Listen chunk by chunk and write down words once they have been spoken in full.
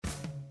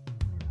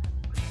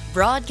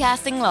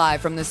Broadcasting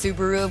live from the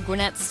Subaru of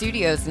Gwinnett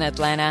Studios in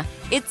Atlanta,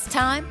 it's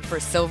time for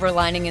Silver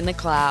Lining in the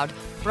Cloud,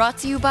 brought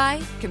to you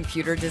by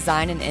Computer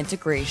Design and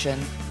Integration.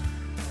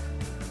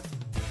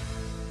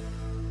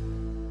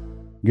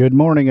 Good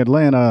morning,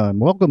 Atlanta, and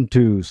welcome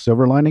to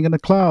Silver Lining in the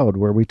Cloud,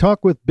 where we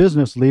talk with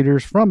business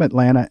leaders from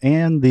Atlanta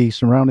and the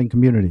surrounding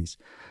communities.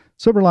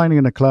 Silver Lining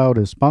in the Cloud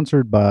is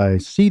sponsored by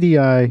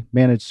CDI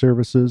Managed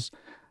Services,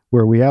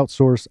 where we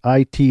outsource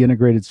IT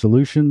integrated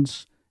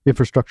solutions,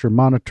 infrastructure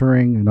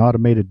monitoring, and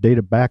automated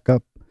data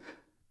backup,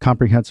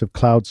 comprehensive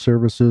cloud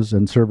services,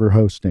 and server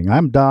hosting.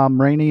 I'm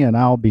Dom Rainey, and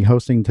I'll be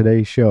hosting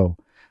today's show.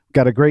 We've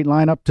got a great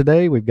lineup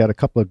today. We've got a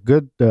couple of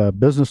good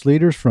business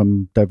leaders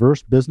from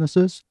diverse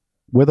businesses.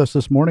 With us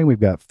this morning, we've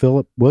got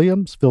Philip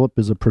Williams. Philip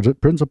is a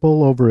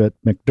principal over at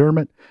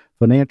McDermott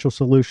Financial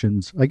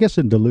Solutions, I guess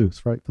in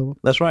Duluth, right, Philip?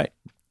 That's right.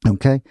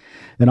 Okay.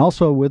 And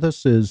also with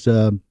us is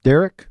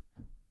Derek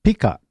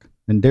Peacock.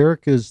 And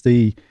Derek is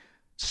the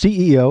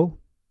CEO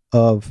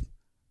of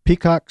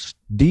Peacock's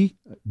D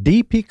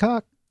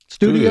Peacock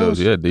Studios?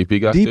 Yeah, D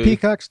Peacock D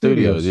Peacock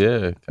Studios.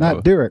 Yeah.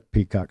 Not Derek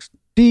Peacock's.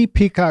 D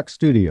Peacock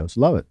Studios.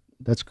 Love it.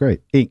 That's great.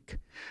 Inc.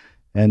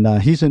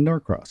 And he's in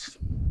Norcross.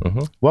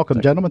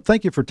 Welcome, gentlemen.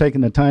 Thank you for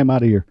taking the time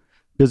out of your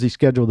busy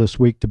schedule this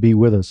week to be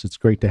with us. It's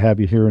great to have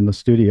you here in the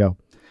studio.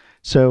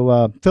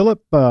 So,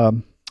 Philip,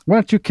 why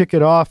don't you kick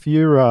it off?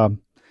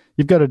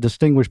 You've got a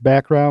distinguished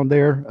background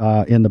there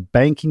in the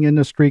banking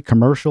industry,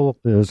 commercial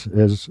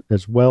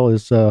as well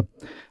as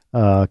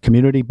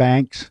community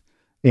banks,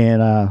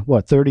 and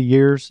 30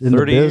 years in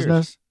the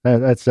business.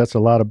 That's a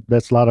lot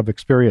of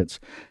experience.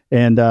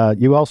 And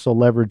you also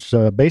leverage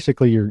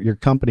basically your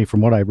company, from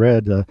what I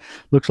read,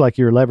 looks like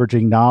you're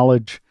leveraging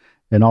knowledge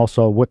and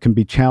also what can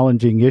be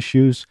challenging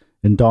issues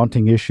and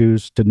daunting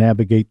issues to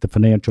navigate the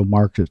financial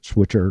markets,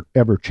 which are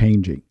ever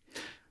changing.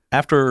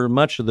 After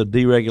much of the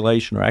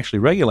deregulation, or actually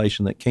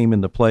regulation, that came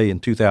into play in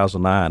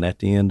 2009 at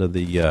the end of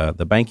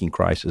the banking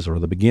crisis, or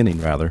the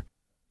beginning rather,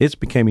 it's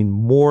becoming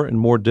more and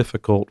more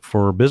difficult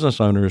for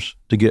business owners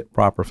to get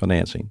proper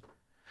financing.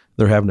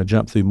 They're having to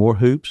jump through more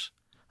hoops.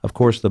 Of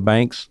course, the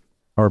banks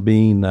are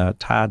being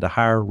tied to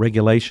higher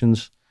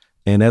regulations,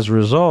 and as a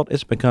result,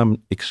 it's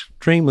become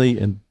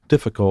extremely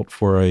difficult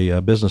for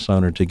a business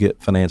owner to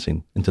get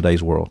financing in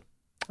today's world.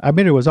 I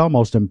mean, it was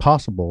almost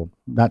impossible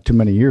not too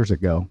many years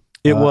ago.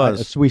 It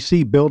was. So we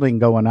see building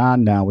going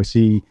on now. We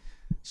see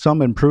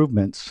some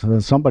improvements.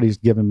 Somebody's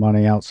giving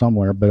money out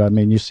somewhere, but I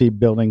mean, you see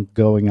building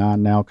going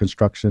on now,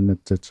 construction.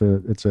 It's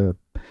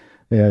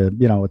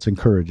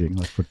encouraging.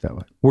 Let's put it that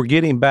way. We're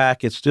getting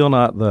back. It's still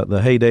not the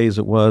heydays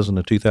it was in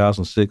the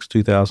 2006,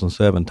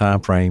 2007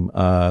 timeframe.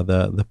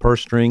 The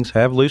purse strings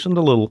have loosened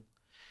a little,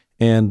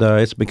 and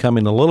it's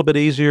becoming a little bit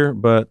easier.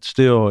 But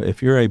still,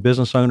 if you're a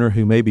business owner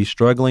who may be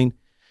struggling,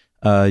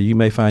 you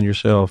may find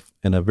yourself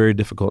in a very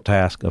difficult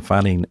task of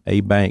finding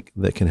a bank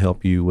that can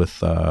help you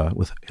with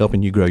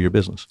helping you grow your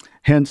business.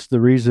 Hence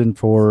the reason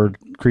for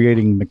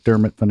creating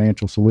McDermott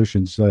Financial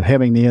Solutions.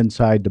 Having the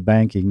inside to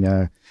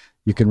banking,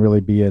 you can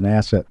really be an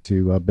asset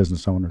to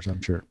business owners,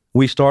 I'm sure.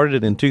 We started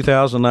it in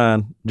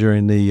 2009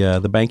 during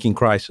the banking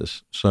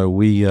crisis. So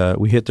we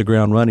hit the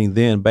ground running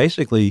then,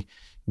 basically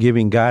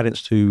giving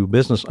guidance to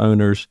business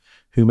owners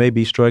who may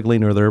be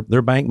struggling, or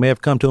their bank may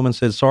have come to them and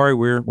said, sorry,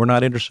 we're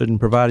not interested in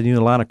providing you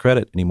a line of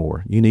credit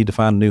anymore. You need to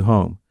find a new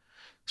home.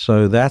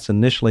 So that's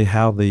initially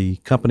how the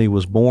company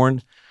was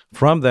born.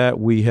 From that,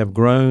 we have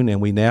grown,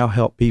 and we now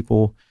help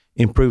people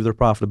improve their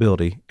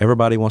profitability.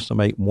 Everybody wants to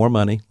make more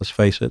money, let's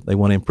face it. They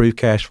want to improve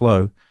cash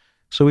flow.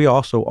 So we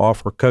also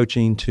offer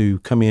coaching to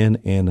come in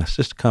and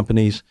assist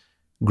companies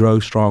grow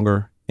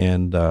stronger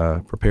and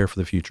prepare for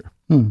the future.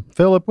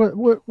 Philip,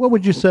 what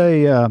would you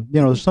say,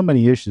 there's so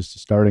many issues to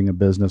starting a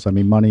business. I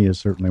mean, money is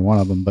certainly one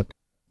of them, but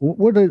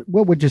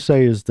what would you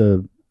say is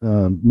the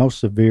most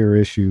severe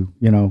issue,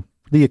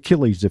 the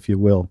Achilles, if you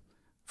will,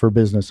 for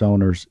business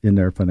owners in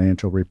their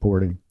financial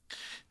reporting?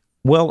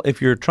 Well,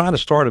 if you're trying to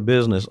start a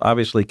business,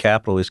 obviously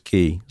capital is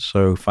key.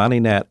 So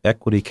finding that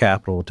equity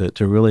capital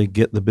to really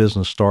get the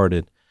business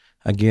started.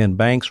 Again,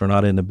 banks are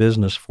not in the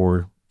business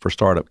for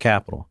startup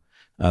capital.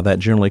 That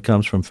generally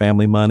comes from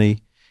family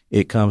money.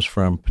 It comes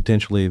from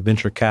potentially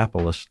venture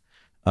capitalists.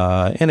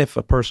 And if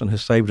a person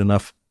has saved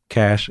enough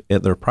cash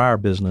at their prior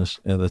business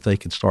that they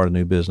could start a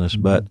new business,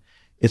 but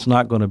it's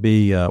not going to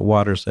be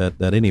waters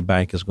that any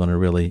bank is going to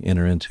really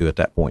enter into at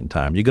that point in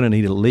time. You're going to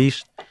need at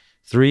least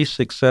 3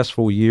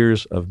 successful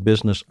years of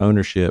business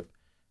ownership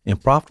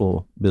and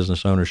profitable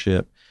business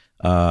ownership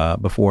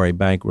before a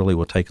bank really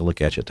will take a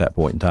look at you at that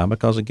point in time,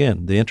 because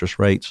again, the interest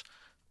rates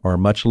are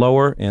much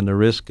lower and the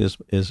risk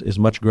is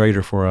much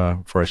greater for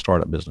a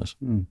startup business.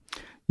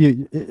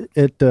 You,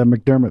 at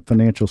McDermott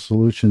Financial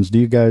Solutions, do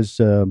you guys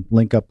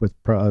link up with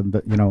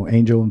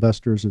angel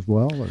investors as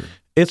well? Or?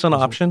 It's an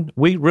option.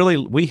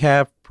 We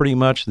have pretty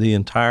much the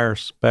entire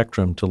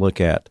spectrum to look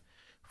at,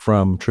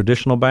 from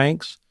traditional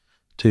banks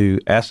to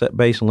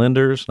asset-based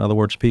lenders. In other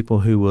words,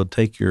 people who will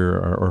take your,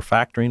 or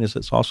factoring as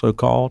it's also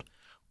called,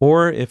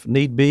 or if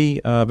need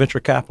be, venture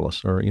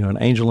capitalists or an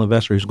angel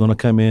investor who's going to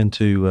come in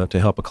to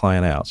help a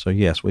client out. So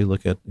yes, we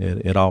look at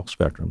all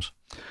spectrums.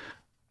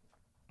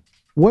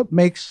 What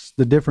makes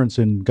the difference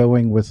in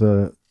going with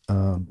a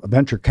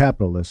venture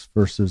capitalist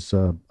versus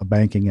a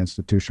banking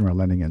institution or a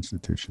lending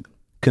institution?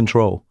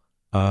 Control.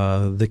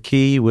 The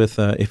key with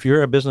if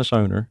you're a business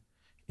owner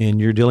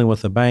and you're dealing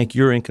with a bank,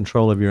 you're in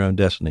control of your own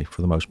destiny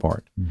for the most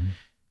part. Mm-hmm.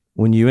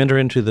 When you enter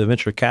into the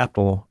venture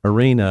capital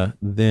arena,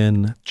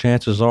 then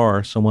chances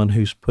are someone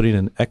who's putting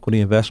an equity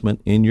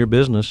investment in your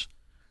business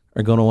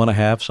are going to want to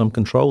have some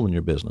control in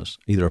your business,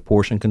 either a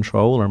portion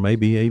control or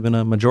maybe even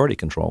a majority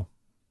control.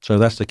 So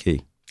that's the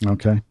key.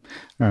 Okay.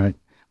 All right.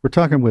 We're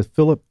talking with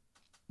Philip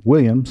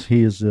Williams.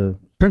 He is a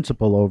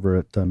principal over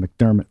at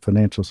McDermott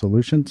Financial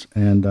Solutions,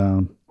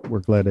 and we're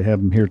glad to have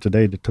him here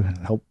today to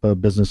help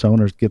business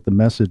owners get the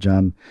message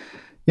on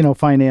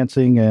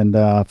financing and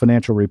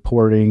financial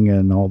reporting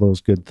and all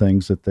those good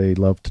things that they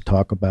love to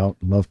talk about,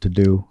 love to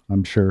do.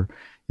 I'm sure,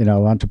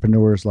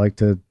 entrepreneurs like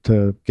to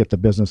get the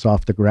business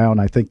off the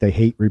ground. I think they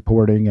hate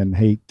reporting and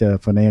hate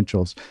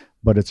financials,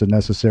 but it's a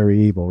necessary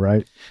evil,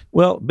 right?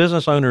 Well,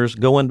 business owners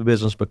go into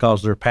business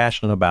because they're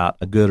passionate about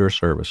a good or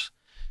service.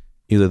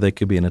 Either they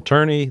could be an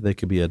attorney, they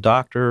could be a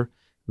doctor,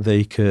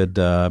 they could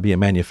be a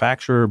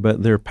manufacturer,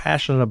 but they're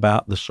passionate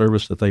about the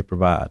service that they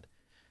provide.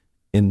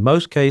 In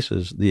most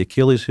cases, the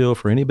Achilles heel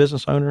for any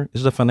business owner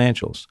is the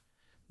financials.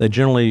 They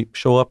generally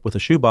show up with a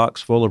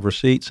shoebox full of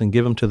receipts and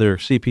give them to their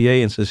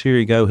CPA and says, here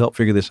you go, help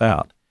figure this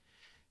out.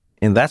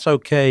 And that's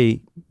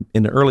okay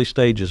in the early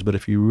stages, but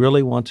if you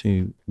really want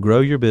to grow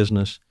your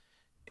business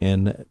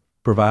and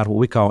provide what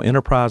we call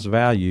enterprise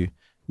value,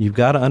 you've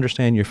got to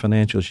understand your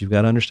financials, you've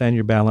got to understand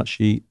your balance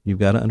sheet, you've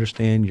got to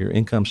understand your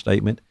income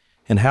statement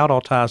and how it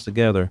all ties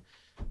together.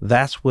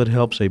 That's what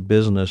helps a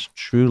business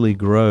truly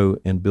grow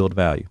and build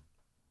value.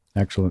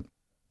 Excellent.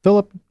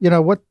 Philip,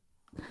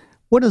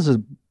 what does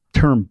the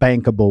term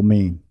bankable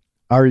mean?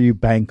 Are you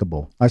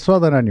bankable? I saw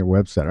that on your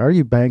website. Are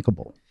you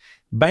bankable?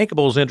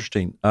 Bankable is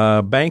interesting.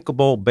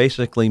 Bankable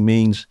basically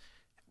means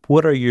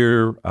what are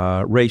your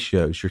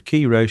ratios, your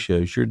key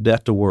ratios, your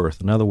debt to worth.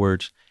 In other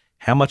words,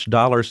 how much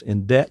dollars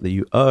in debt that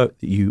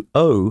you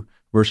owe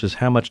versus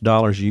how much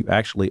dollars you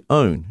actually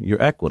own, your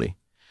equity.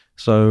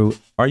 So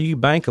are you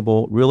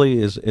bankable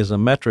really is a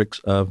metrics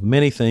of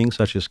many things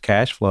such as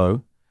cash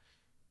flow,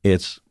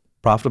 it's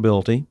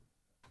profitability,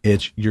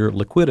 it's your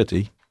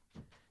liquidity.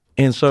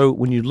 And so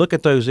when you look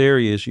at those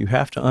areas, you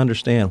have to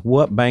understand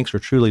what banks are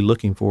truly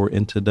looking for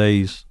in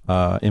today's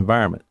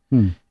environment.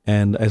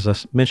 And as I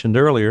mentioned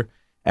earlier,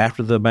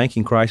 after the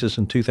banking crisis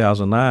in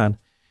 2009,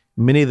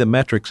 many of the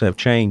metrics have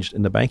changed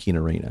in the banking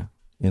arena.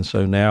 And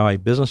so now a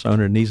business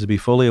owner needs to be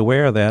fully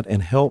aware of that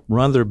and help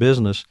run their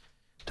business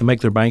to make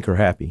their banker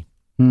happy.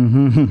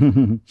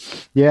 Mm-hmm.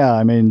 Yeah,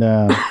 I mean,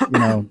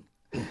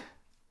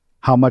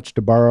 how much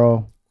to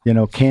borrow?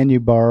 Can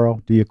you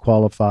borrow? Do you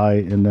qualify?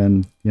 And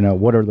then,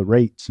 what are the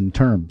rates and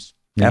terms?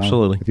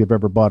 Absolutely. If you've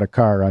ever bought a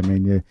car, I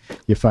mean,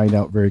 you find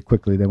out very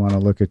quickly they want to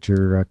look at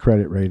your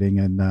credit rating,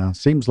 and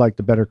seems like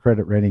the better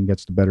credit rating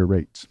gets the better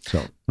rates.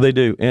 So they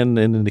do. And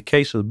in the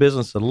case of the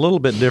business, it's a little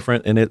bit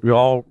different, and it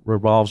all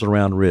revolves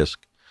around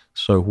risk.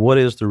 So what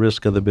is the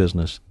risk of the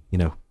business?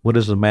 What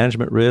is the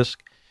management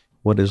risk?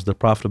 What is the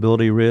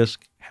profitability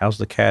risk? How's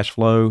the cash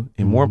flow?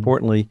 And more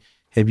importantly,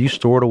 have you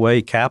stored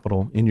away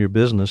capital in your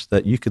business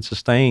that you could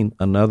sustain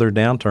another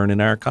downturn in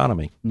our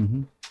economy?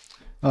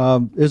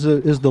 Mm-hmm.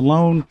 Is the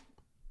loan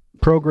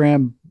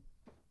program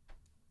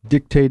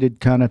dictated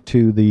kind of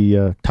to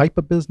the type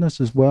of business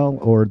as well,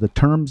 or the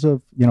terms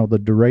of, the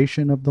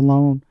duration of the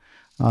loan?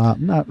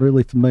 I'm not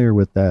really familiar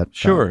with that.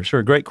 Sure.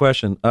 Great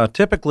question.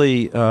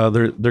 Typically,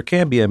 there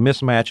can be a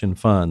mismatch in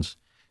funds.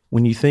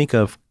 When you think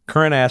of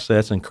current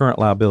assets and current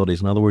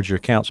liabilities, in other words, your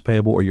accounts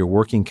payable or your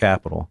working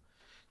capital,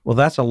 well,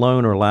 that's a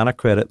loan or a line of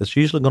credit that's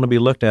usually going to be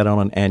looked at on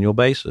an annual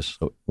basis.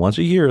 So once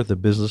a year, the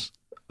business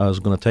is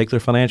going to take their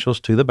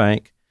financials to the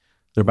bank.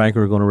 Their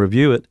banker is going to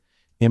review it,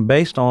 and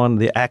based on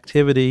the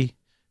activity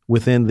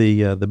within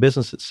the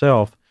business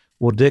itself,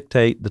 will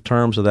dictate the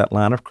terms of that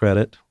line of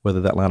credit,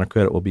 whether that line of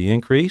credit will be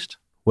increased,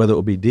 whether it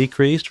will be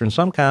decreased, or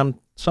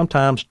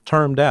sometimes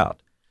termed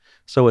out.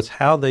 So it's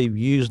how they've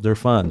used their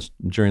funds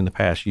during the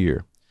past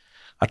year.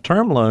 A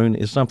term loan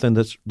is something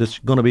that's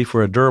going to be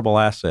for a durable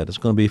asset. It's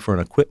going to be for an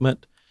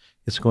equipment.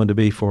 It's going to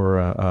be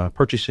for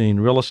purchasing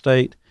real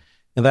estate,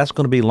 and that's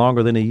going to be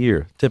longer than a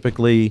year.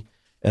 Typically,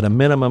 at a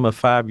minimum of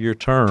 5-year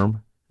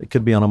term, it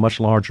could be on a much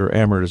larger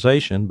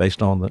amortization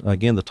based on,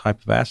 the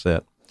type of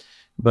asset.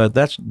 But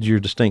that's your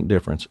distinct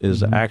difference is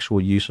the actual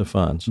use of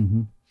funds.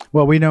 Mm-hmm.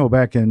 Well, we know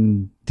back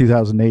in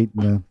 2008,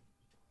 in the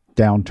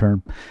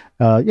downturn,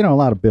 a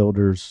lot of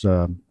builders,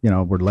 were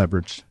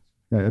leveraged,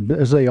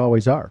 as they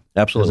always are.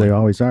 Absolutely. As they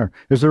always are.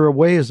 Is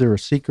there a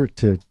secret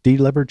to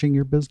deleveraging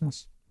your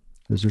business?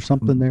 Is there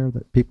something there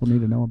that people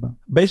need to know about?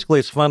 Basically,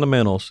 it's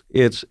fundamentals.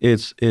 It's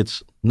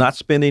not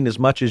spending as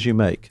much as you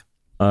make.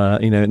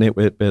 And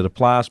it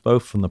applies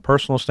both from the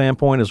personal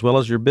standpoint as well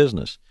as your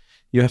business.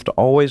 you have to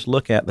always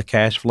look at the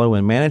cash flow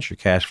and manage your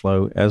cash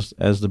flow as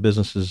the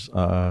business is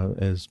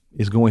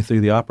going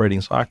through the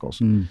operating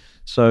cycles.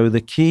 So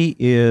the key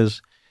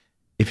is,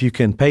 if you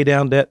can pay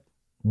down debt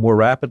more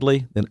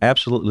rapidly, then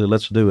absolutely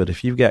let's do it.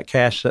 If you've got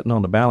cash sitting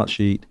on the balance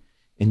sheet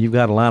and you've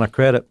got a line of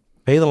credit,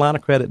 pay the line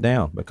of credit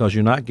down, because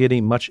you're not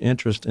getting much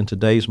interest in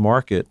today's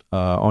market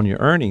on your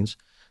earnings.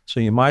 So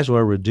you might as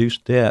well reduce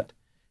debt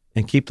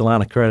and keep the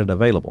line of credit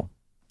available.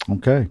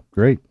 Okay,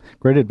 great.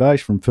 Great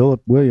advice from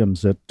Philip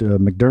Williams at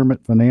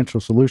McDermott Financial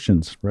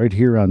Solutions, right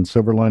here on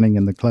Silver Lining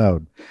in the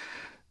Cloud.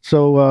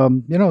 So,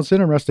 it's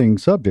an interesting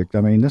subject.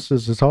 I mean,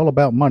 it's all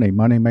about money.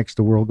 Money makes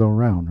the world go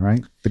round,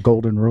 right? The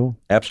golden rule.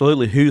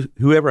 Absolutely.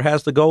 Whoever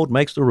has the gold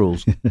makes the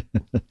rules.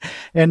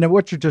 And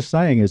what you're just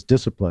saying is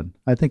discipline.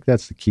 I think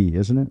that's the key,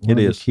 isn't it? One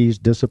it of is. The key is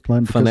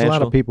discipline. Because a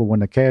lot of people, when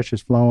the cash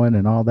is flowing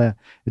and all that,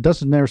 it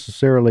doesn't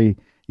necessarily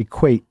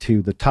equate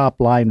to the top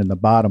line and the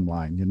bottom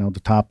line. The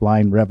top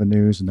line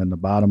revenues and then the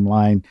bottom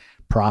line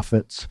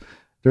profits.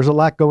 There's a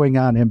lot going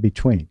on in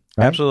between.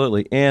 Right?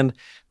 Absolutely. And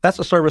that's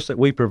a service that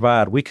we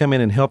provide. We come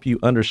in and help you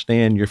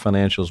understand your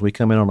financials. We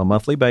come in on a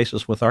monthly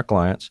basis with our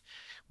clients.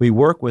 We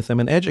work with them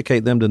and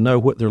educate them to know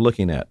what they're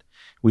looking at.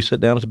 We sit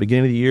down at the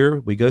beginning of the year.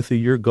 We go through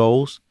your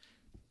goals.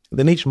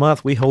 Then each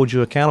month we hold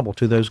you accountable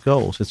to those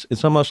goals.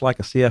 It's almost like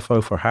a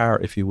CFO for hire,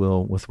 if you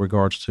will, with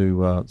regards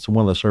to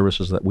one of the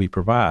services that we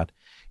provide.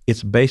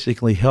 It's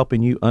basically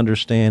helping you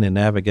understand and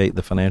navigate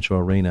the financial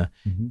arena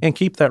and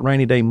keep that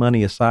rainy day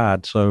money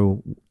aside.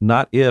 So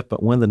not if,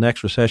 but when the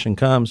next recession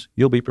comes,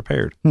 you'll be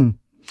prepared.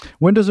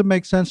 When does it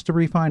make sense to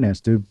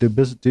refinance?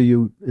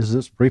 Is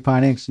this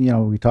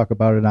refinance? We talk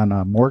about it on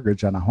a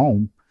mortgage on a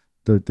home.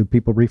 Do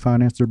people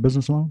refinance their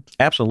business loans?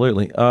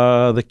 Absolutely.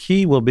 The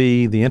key will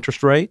be the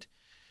interest rate.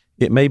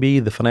 It may be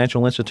the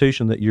financial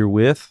institution that you're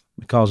with,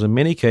 because in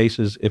many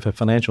cases, if a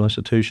financial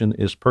institution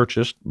is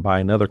purchased by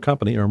another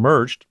company or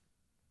merged,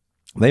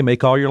 they may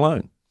call your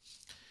loan.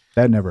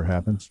 That never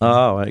happens.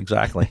 Oh,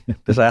 exactly.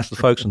 Just ask the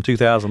folks in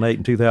 2008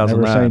 and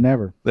 2009. Never say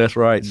never. That's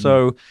right.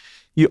 So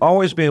you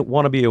always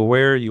want to be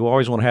aware. You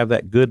always want to have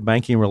that good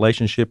banking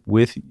relationship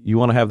you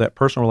want to have that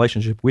personal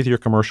relationship with your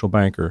commercial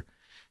banker.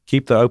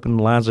 Keep the open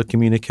lines of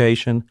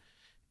communication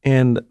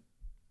and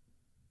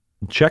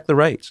check the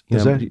rates.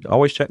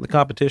 Always check the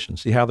competition,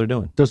 see how they're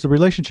doing. Does the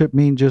relationship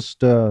mean just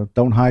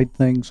don't hide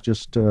things,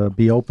 just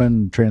be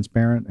open,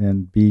 transparent,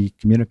 and be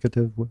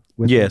communicative with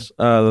Yes.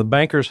 The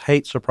bankers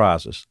hate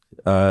surprises.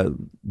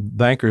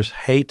 Bankers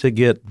hate to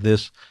get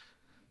this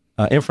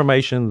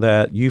information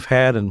that you've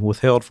had and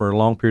withheld for a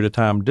long period of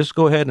time. Just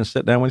go ahead and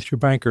sit down with your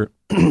banker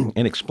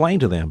and explain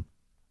to them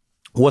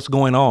what's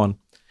going on,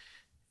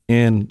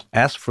 and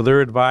ask for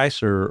their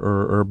advice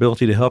or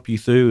ability to help you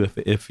through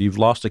if you've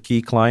lost a key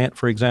client,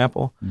 for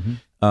example.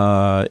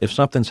 If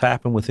something's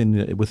happened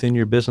within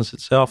your business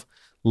itself,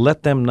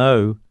 let them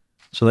know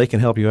so they can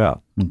help you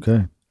out.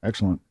 Okay,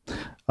 excellent.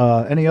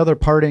 Any other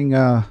parting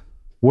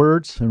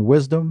words and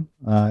wisdom?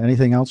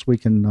 Anything else we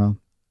can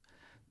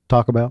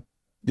talk about?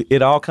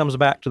 It all comes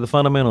back to the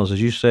fundamentals. As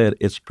you said,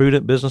 it's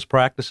prudent business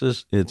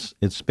practices. It's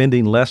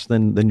spending less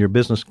than your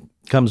business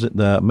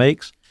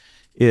makes.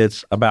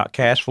 It's about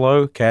cash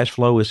flow. Cash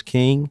flow is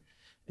king.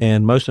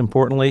 And most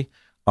importantly,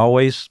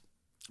 always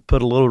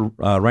put a little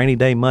rainy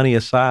day money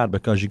aside,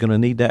 because you're going to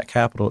need that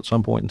capital at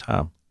some point in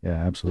time. Yeah,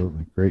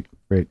 absolutely. Great.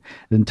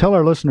 And tell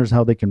our listeners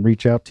how they can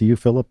reach out to you,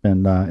 Philip,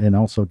 and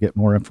also get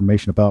more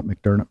information about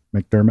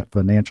McDermott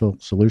Financial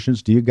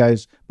Solutions.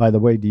 By the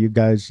way,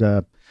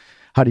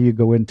 how do you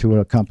go into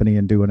a company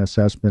and do an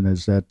assessment?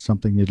 Is that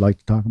something you'd like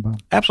to talk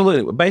about?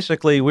 Absolutely.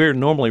 Basically, we're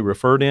normally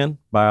referred in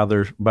by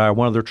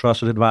one of their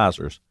trusted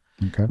advisors.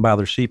 Okay. By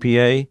their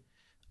CPA,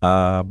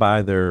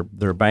 by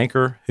their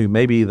banker, who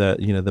maybe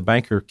the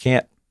banker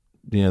can't,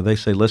 they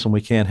say, listen,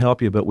 we can't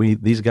help you, but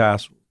these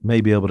guys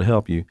may be able to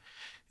help you.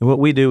 And what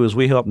we do is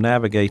we help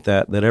navigate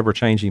that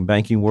ever-changing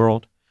banking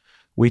world.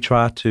 We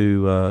try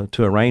to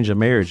arrange a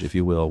marriage, if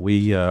you will.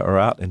 We are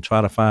out and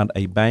try to find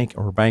a bank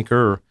or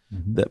banker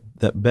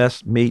that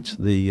best meets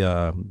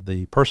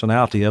the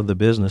personality of the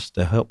business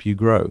to help you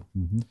grow.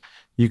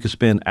 You could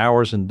spend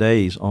hours and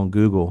days on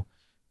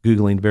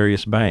Googling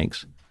various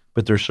banks.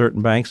 But there's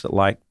certain banks that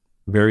like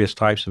various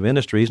types of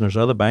industries, and there's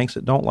other banks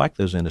that don't like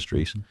those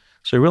industries.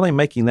 So really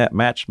making that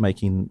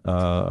matchmaking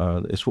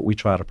is what we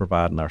try to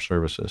provide in our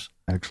services.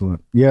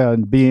 Excellent. Yeah,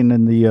 and being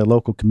in the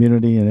local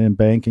community and in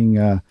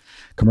banking,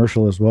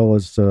 commercial as well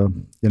as,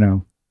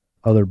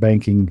 other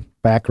banking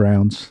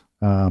backgrounds,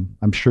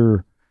 I'm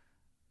sure,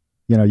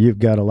 you've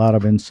got a lot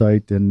of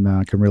insight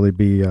and can really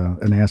be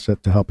an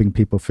asset to helping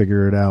people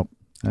figure it out.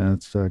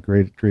 It's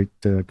great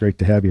to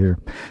have you here.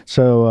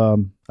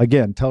 So,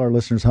 again, tell our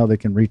listeners how they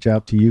can reach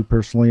out to you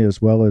personally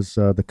as well as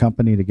the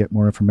company to get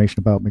more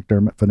information about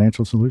McDermott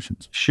Financial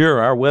Solutions.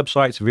 Sure. Our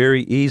website's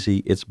very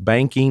easy. It's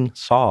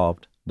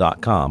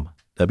bankingsolved.com,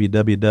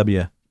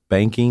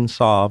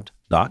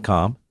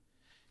 www.bankingsolved.com.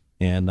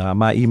 And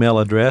my email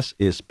address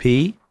is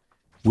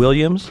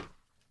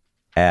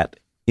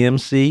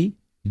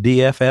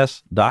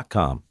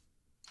pwilliams@mcdfs.com.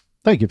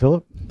 Thank you,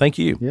 Philip. Thank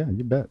you. Yeah,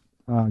 you bet.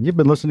 You've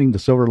been listening to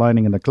Silver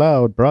Lining in the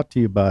Cloud, brought to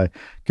you by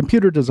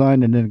Computer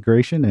Design and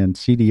Integration and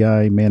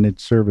CDI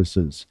Managed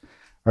Services.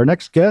 Our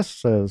next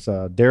guest is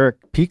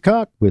Derek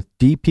Peacock with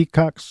D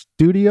Peacock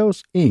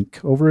Studios,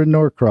 Inc. over in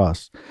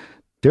Norcross.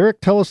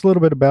 Derek, tell us a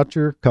little bit about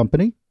your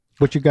company,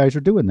 what you guys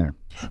are doing there.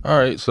 All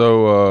right,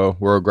 so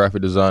we're a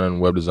graphic design and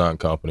web design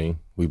company.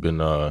 We've been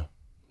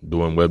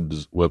doing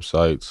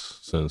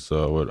websites since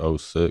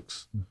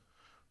 2006.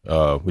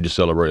 We just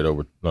celebrated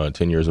over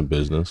 10 years in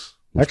business.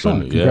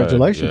 Excellent.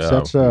 Congratulations.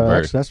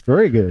 That's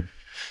very good.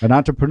 An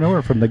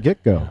entrepreneur from the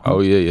get-go. Oh,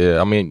 yeah.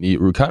 I mean,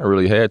 you kind of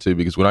really had to,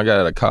 because when I got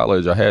out of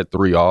college, I had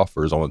 3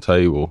 offers on the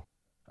table.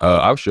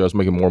 I was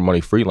making more money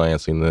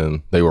freelancing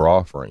than they were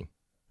offering.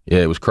 Yeah,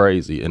 it was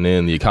crazy. And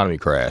then the economy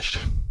crashed.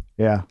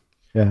 Yeah.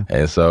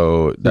 And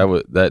so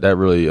that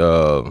really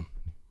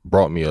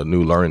brought me a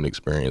new learning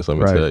experience, let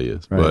me tell you.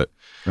 But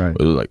it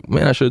was like,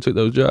 man, I should have took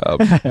those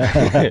jobs.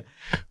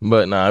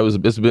 But no,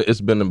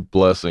 it's been a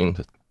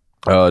blessing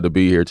to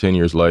be here 10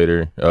 years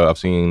later. I've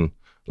seen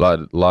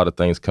a lot of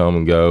things come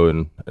and go,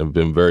 and have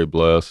been very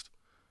blessed.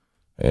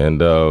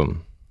 And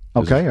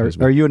okay,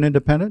 are you an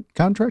independent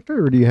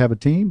contractor, or do you have a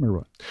team, or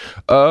what?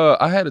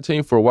 I had a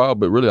team for a while,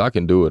 but really I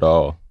can do it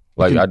all.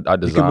 Like I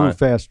design. You can move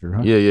faster,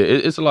 huh? Yeah.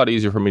 It's a lot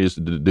easier for me just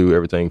to do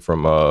everything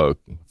from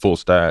full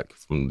stack,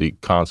 from the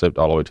concept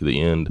all the way to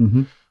the end,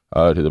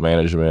 to the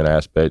management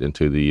aspect, and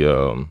to the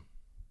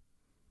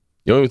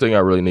only thing I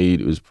really need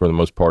is, for the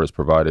most part, is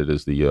provided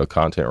is the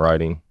content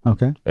writing.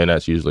 Okay. And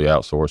that's usually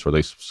outsourced, or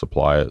they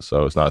supply it.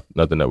 So it's not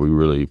nothing that we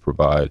really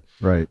provide.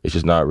 Right. It's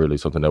just not really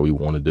something that we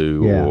want to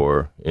do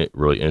or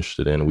really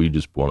interested in. We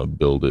just want to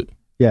build it.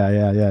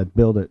 Yeah.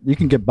 Build it. You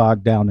can get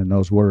bogged down in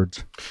those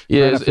words.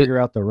 Yeah. Figure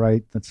out the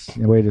way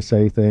to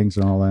say things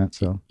and all that.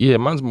 So yeah,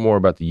 mine's more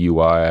about the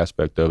UI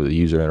aspect of it, the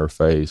user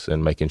interface,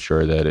 and making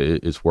sure that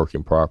it's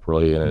working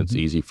properly and it's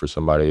easy for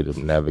somebody to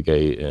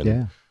navigate.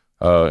 And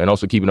and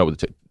also keeping up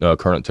with the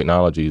current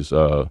technologies.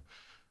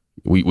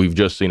 We've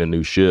just seen a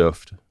new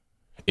shift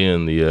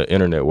in the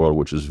internet world,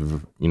 which is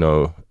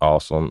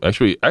awesome.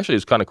 Actually,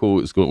 it's kind of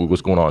cool.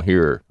 What's going on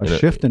here? A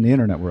shift in the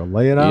internet world.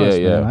 Lay it out.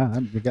 Yeah.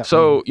 You got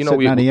so me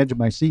sitting on the edge of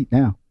my seat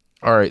now.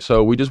 All right.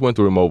 So we just went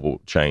through a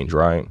mobile change,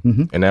 right?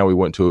 And now we're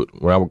going to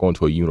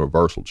a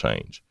universal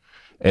change.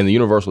 And the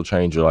universal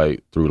change are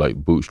through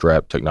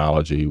Bootstrap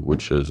technology,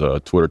 which is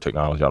Twitter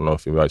technology. I don't know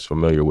if anybody's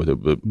familiar with it,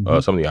 but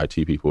some of the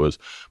IT people is.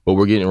 But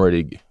we're getting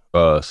ready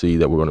to see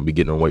that we're going to be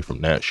getting away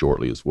from that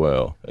shortly as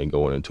well, and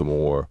going into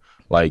more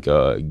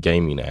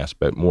gaming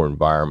aspect, more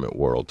environment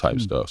world type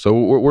stuff. So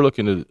we're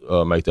looking to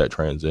make that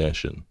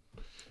transition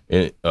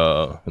in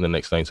the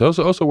next thing. So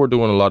also we're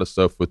doing a lot of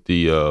stuff with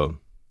the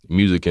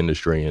music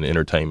industry and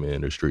entertainment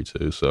industry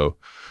too. So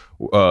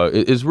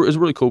it's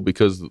really cool,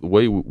 because the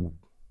way we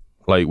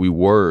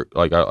work,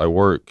 I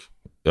work,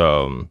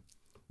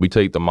 we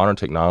take the modern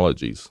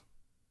technologies,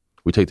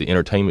 we take the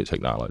entertainment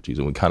technologies,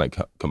 and we kind of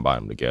combine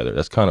them together.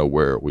 That's kind of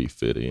where we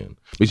fit in.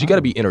 Because you got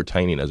to be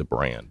entertaining as a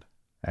brand.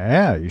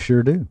 Yeah, you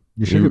sure do.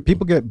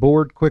 People get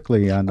bored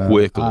quickly on the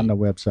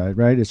website,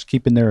 right? It's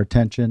keeping their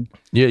attention.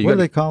 Yeah. What do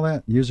they call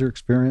that? User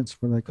experience?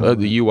 What do they call it?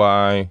 The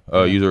UI,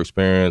 user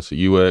experience,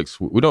 the UX.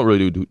 We don't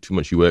really do too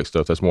much UX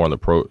stuff. That's more on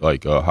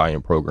the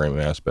high-end programming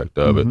aspect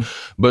of it.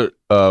 But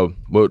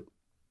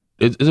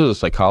there's a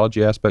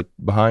psychology aspect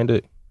behind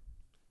it,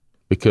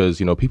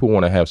 because people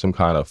want to have some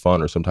kind of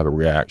fun or some type of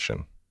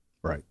reaction,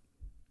 right,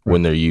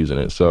 when they're using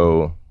it.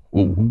 So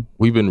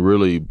we've been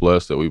really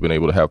blessed that we've been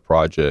able to have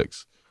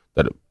projects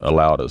that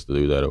allowed us to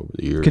do that over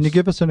the years. Can you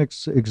give us an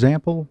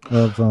example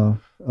of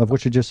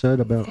what you just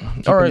said about?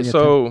 All right,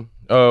 so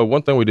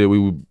one thing we did,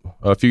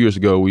 a few years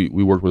ago, we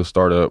worked with a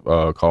startup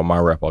called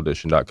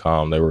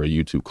MyRapAudition.com. They were a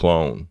YouTube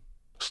clone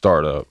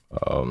startup.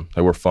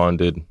 They were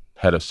funded,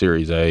 had a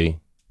Series A.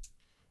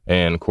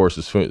 And of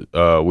course,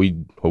 what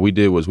we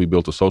did was we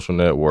built a social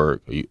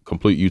network, a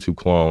complete YouTube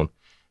clone,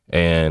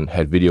 and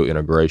had video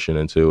integration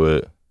into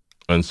it.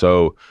 And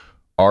so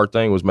our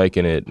thing was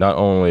making it not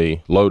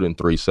only load in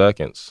 3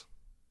 seconds,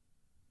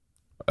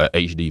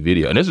 HD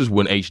video, and this is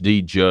when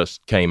HD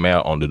just came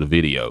out onto the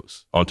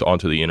videos,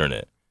 onto the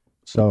internet.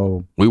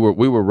 So we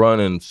were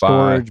running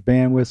storage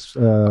bandwidth.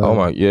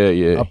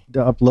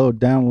 Upload,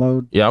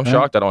 download. Yeah, I'm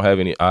shocked I don't have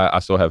any. I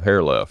still have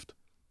hair left.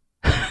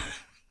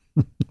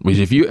 Because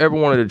if you ever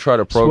wanted to try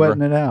to program,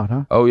 sweating it out,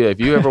 huh? Oh yeah,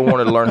 if you ever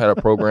wanted to learn how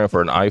to program for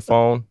an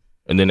iPhone,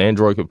 and then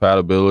Android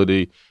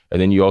compatibility,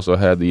 and then you also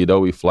had the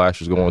Adobe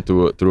Flashes going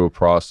through a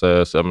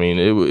process. I mean,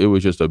 it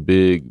was just a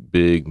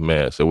big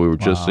mess. So we were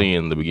just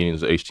seeing the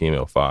beginnings of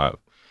HTML5,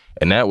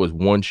 and that was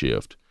one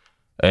shift,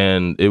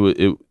 and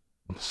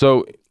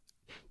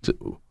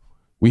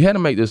we had to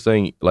make this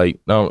thing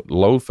not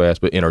load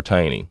fast but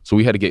entertaining. So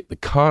we had to get the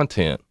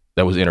content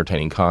that was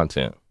entertaining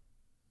content.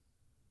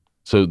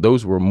 So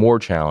those were more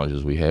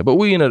challenges we had, but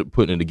we ended up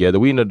putting it together.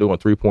 We ended up doing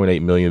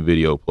 3.8 million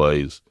video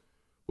plays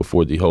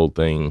before the whole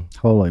thing.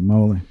 Holy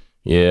moly.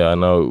 Yeah, I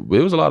know. It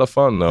was a lot of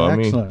fun, though.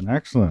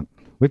 Excellent.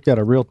 We've got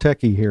a real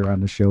techie here on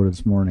the show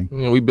this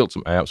morning. We built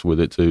some apps with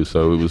it, too,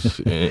 so it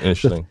was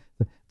interesting.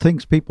 The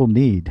things people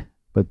need,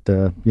 but,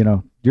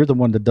 you're the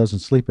one that doesn't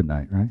sleep at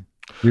night, right?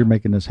 You're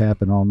making this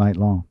happen all night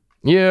long.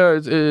 Yeah,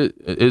 you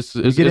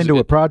get into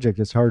a project,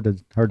 it's hard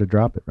to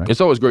drop it, right?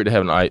 It's always great to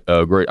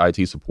have great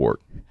IT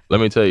support. Let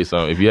me tell you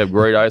something. If you have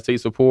great IT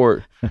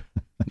support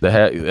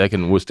that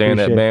can withstand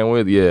that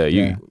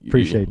bandwidth,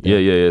 appreciate that.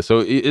 Yeah. So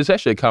it's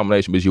actually a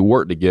combination because you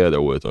work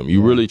together with them.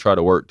 You really try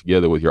to work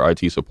together with your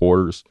IT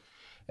supporters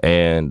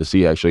and to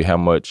see actually how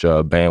much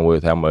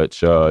bandwidth, how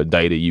much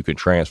data you can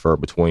transfer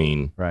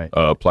between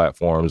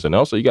platforms. And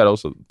also, you got to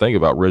also think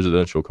about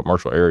residential,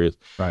 commercial areas.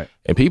 Right.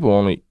 And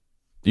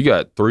you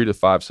got 3 to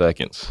 5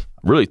 seconds,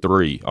 really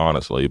 3,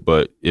 honestly.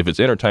 But if it's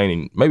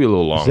entertaining, maybe a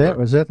little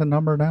longer. Is that the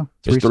number now?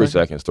 It's 3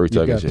 seconds. 3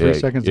 seconds. 3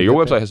 seconds. Yeah, your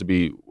website has to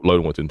be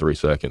loaded within 3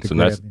 seconds, and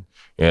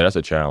that's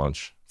a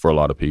challenge for a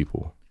lot of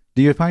people.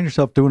 Do you find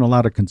yourself doing a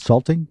lot of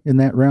consulting in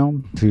that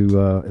realm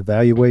to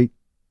evaluate,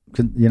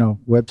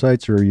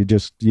 websites, or you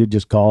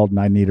just called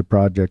and I need a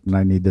project and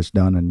I need this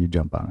done and you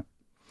jump on it?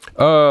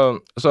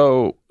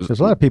 So because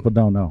a lot of people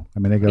don't know. I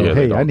mean, they go,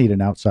 "Hey, I need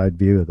an outside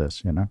view of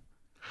this,"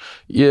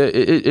 Yeah,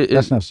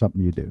 that's not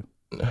something you do.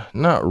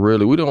 Not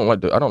really. I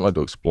don't like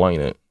to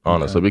explain it,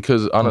 honestly,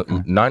 because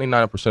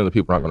 99% of the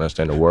people are not going to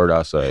understand a word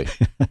I say.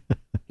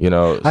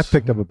 I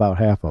picked up about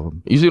half of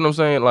them. You see what I'm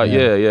saying? Like,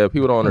 yeah,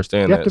 people don't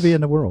understand that. You have to be in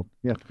the world.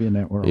 You have to be in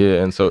that world.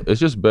 Yeah, and so it's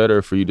just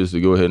better for you just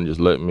to go ahead and just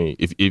let me.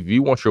 If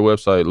you want your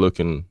website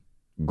looking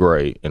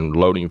great and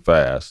loading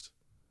fast,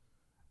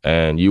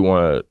 and you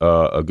want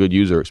a good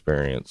user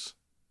experience,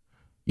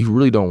 you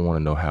really don't want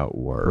to know how it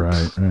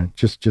works. Right.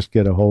 Just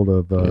get a hold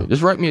of.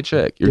 Just write me a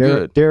check.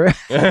 You're Derek.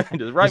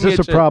 Just write is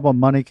this a problem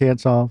money can't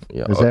solve?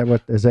 Yeah.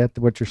 Is that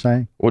what you're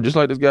saying? Well, just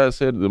like this guy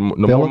said, the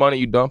more money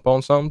you dump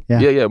on something,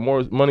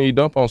 more money you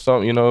dump on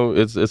something,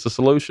 it's a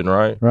solution,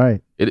 right?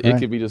 Right. It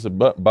could be just a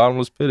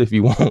bottomless pit if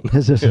you want.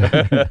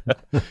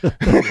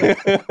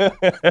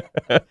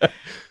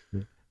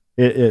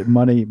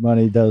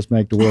 Money does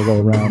make the world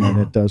go around, and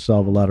it does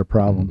solve a lot of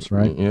problems,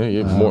 right?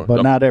 Yeah.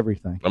 But not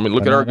everything. I mean,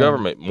 look at our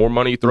government. More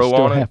money you throw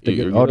on it.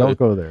 Don't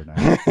go there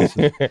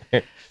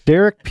now.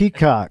 Derek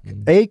Peacock,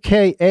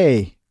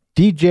 a.k.a.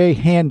 DJ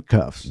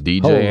Handcuffs.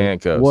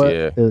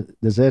 Handcuffs,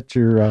 Is that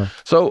your...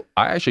 So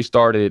I actually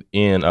started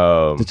in...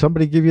 Did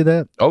somebody give you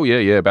that? Oh,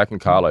 yeah, back in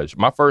college.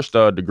 My first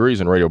degree is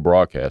in radio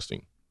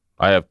broadcasting.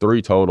 I have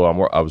 3 total.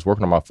 I was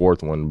working on my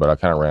 4th one, but I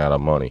kind of ran out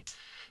of money.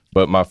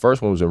 But my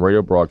first one was in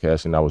radio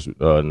broadcasting. I was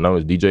known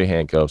as DJ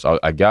Handcuffs.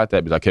 I got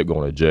that because I kept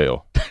going to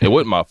jail. It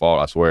wasn't my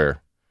fault, I swear.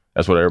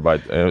 That's what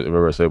everybody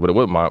said, but it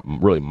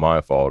wasn't really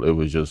my fault. It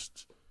was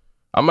just,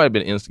 I might have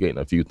been instigating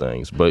a few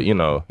things. But,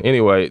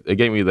 anyway, they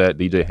gave me that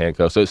DJ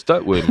Handcuffs. So it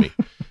stuck with me.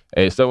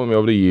 And it stuck with me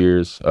over the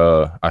years.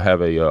 I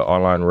have a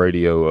online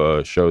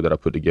radio show that I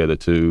put together,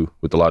 too,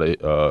 with a lot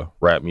of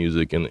rap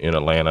music in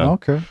Atlanta.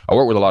 Okay. I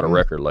work with a lot of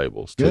record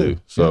labels, too.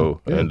 So,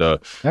 and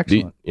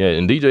excellent.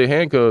 And DJ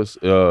Handcuffs...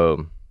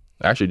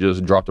 actually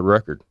just dropped a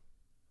record.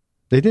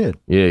 They did?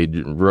 Yeah, he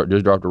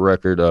just dropped a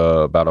record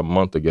about a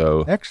month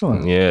ago.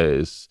 Excellent.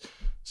 Yeah,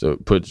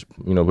 pushing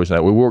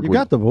that. You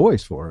got the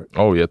voice for it.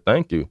 Oh, yeah,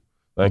 thank you.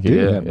 Thank you.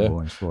 You have the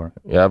voice for it.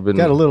 Yeah, I've been...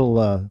 Got a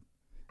little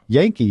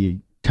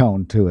Yankee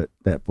tone to it,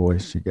 that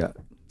voice you got.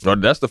 Well,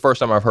 that's the first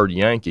time I've heard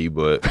Yankee,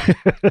 but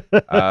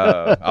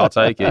I'll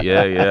take it.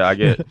 Yeah,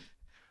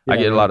 I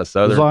get a lot of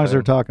Southern. As long as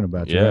they're talking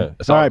about you. Yeah.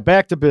 Right? All right,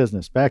 back to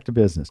business.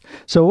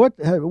 So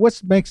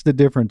what makes the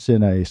difference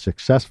in a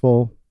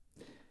successful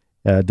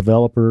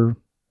developer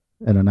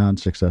and a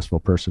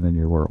non-successful person in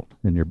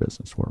your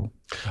business world?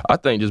 I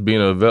think just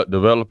being a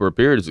developer,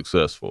 period, is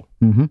successful.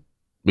 Mm-hmm.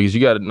 Because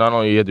you got to, not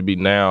only you have to be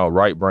now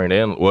right brain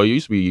and, well, it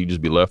used to be you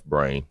just be left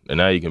brain, and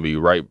now you can be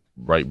right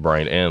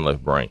brain and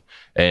left brain.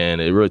 And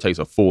it really takes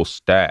a full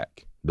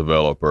stack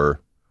developer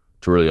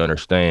to really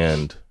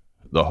understand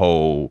the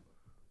whole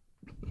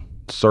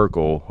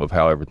circle of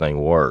how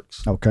everything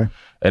works. Okay.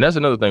 And that's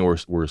another thing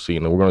we're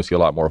seeing. We're going to see a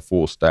lot more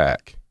full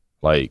stack.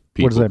 Like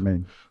people, what does that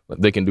mean?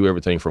 They can do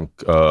everything from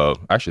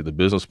actually the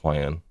business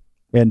plan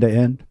end to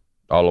end,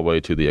 all the way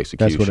to the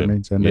execution. That's what it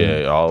means. End to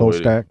end. All full the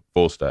way stack.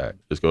 Full stack.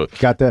 Just go.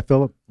 Got that,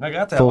 Philip? I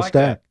got that. Full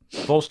stack.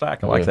 That. Full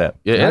stack. I like that.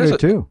 Yeah, I do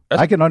too.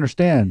 I can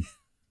understand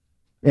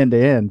end to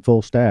end,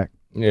 full stack.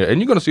 Yeah, and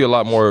you're going to see a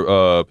lot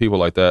more people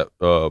like that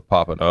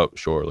popping up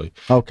shortly.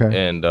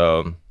 Okay. And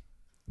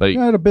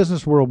the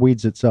business world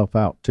weeds itself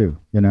out too.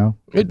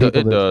 It does.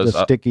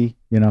 The sticky.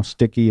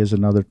 Sticky is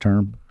another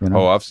term.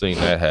 Oh, I've seen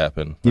that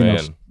happen.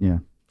 Yeah.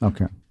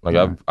 Okay. Like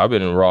I've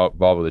been involved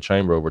with the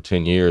chamber over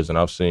 10 years, and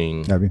I've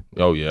seen. Have you?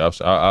 Oh yeah.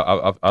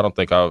 I don't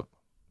think I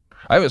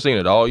haven't seen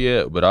it all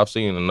yet, but I've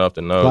seen enough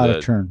to know a lot that.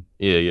 Of churn.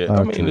 Yeah.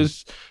 I mean,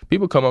 there's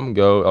people come up and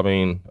go. I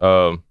mean,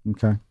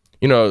 okay.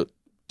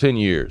 10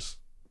 years.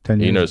 10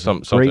 years.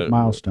 Something great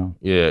milestone.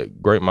 Yeah,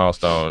 great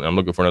milestone. I'm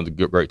looking for another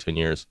great 10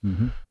 years.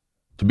 Mm-hmm.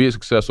 To be a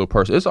successful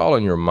person, it's all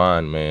in your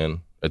mind,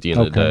 man. At the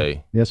end of the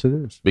day. Yes, it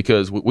is.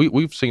 Because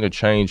we've seen a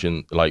change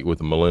in with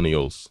the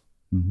millennials,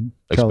 mm-hmm.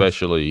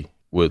 especially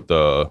with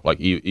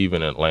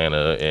even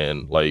Atlanta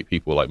and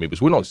people like me,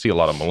 because we don't see a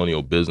lot of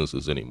millennial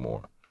businesses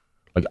anymore.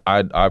 Like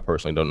I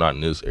personally do not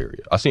in this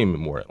area. I see them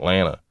more in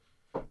Atlanta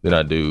than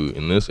I do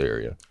in this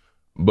area.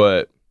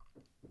 But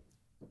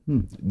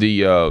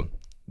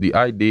The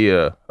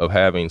idea of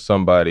having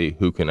somebody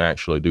who can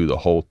actually do the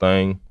whole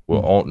thing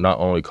will not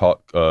only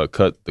cut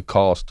the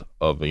cost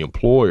of the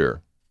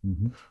employer,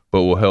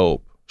 but will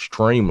help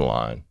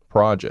streamline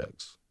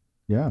projects.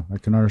 Yeah, I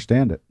can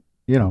understand it.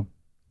 You know,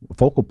 a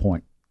focal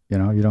point. You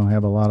know, you don't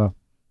have a lot of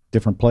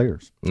different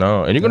players.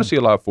 No, and you're going to see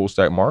a lot of full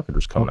stack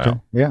marketers coming out.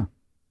 Yeah.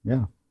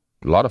 A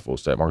lot of full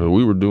stack marketers.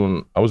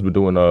 I was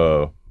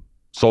doing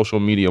social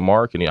media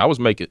marketing.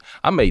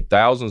 I made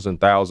thousands and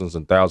thousands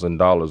and thousands of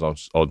dollars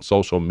on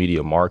social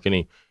media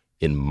marketing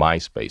in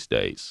MySpace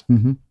days.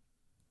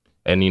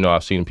 And, you know,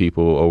 I've seen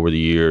people over the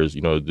years,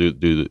 you know, do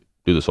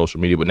the social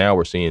media, but now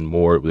we're seeing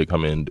more they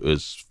come in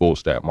as full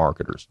stack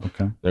marketers.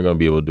 Okay. They're going to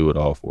be able to do it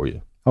all for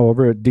you. Oh,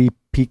 over at D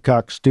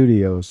Peacock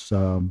Studios,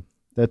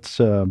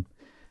 that's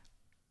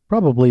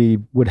probably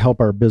would help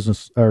our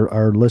business,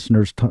 our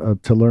listeners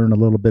to learn a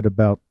little bit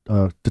about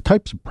the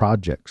types of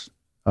projects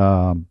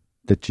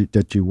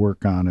that you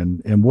work on,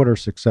 and what are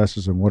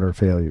successes and what are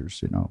failures,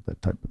 you know,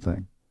 that type of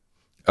thing.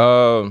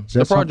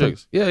 The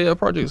projects,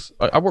 projects.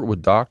 I work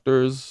with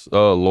doctors,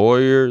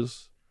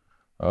 lawyers,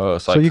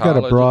 psychologists. So you got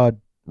a broad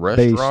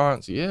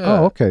restaurants, base.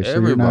 Oh, okay. So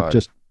everybody. You're not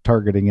just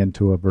targeting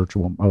into a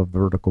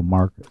vertical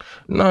market.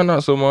 No,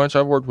 not so much.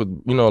 I've worked with,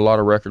 you know, a lot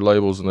of record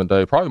labels in the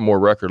day, probably more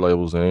record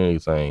labels than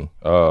anything.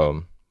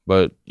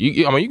 But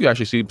you can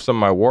actually see some of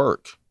my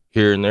work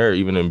here and there,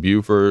 even in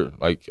Buford.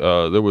 Like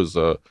there was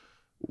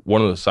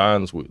one of the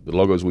signs, the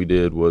logos we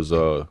did was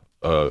a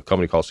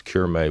company called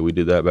Secure May. We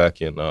did that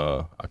back in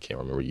I can't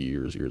remember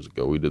years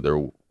ago. We did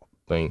their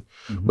thing,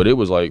 but it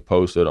was like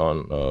posted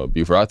on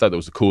Buford. I thought that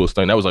was the coolest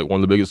thing. That was like one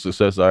of the biggest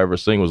successes I ever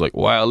seen. Was like,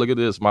 wow, look at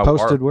this. My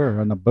posted art. Where,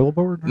 on the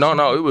billboard?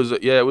 No, it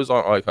was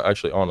on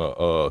actually on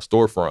a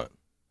storefront.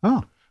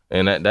 Oh,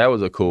 and that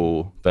was a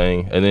cool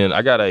thing. And then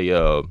I got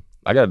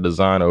a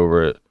design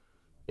over it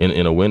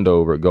in a window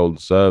over at Golden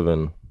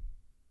 7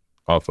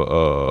 off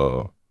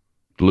of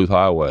Duluth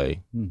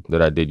Highway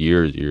that I did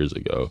years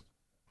ago.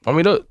 I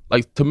mean,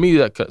 like, to me,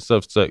 that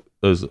stuff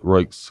is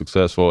like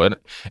successful, and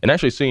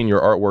actually seeing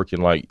your artwork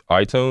in like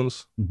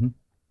iTunes,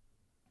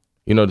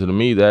 you know, to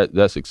me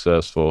that's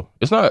successful.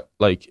 It's not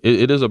like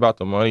it is about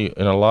the money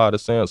in a lot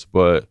of sense,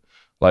 but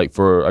like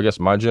for, I guess,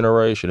 my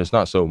generation, it's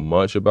not so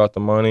much about the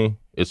money.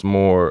 It's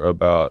more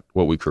about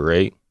what we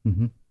create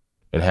and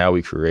how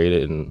we create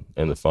it and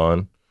the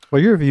fun.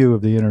 Well, your view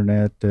of the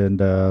internet and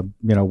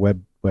you know,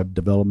 web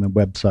development,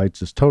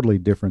 websites is totally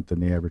different than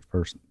the average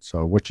person.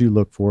 So what you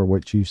look for,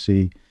 what you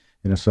see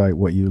in a site,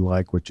 what you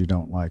like, what you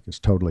don't like is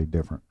totally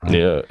different. Right?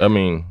 Yeah. I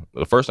mean,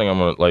 the first thing I'm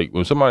going to, like,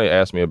 when somebody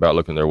asks me about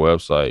looking at their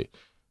website,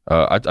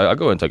 I go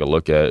ahead and take a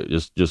look at it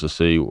just to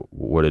see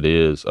what it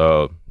is.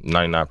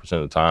 99%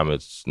 of the time,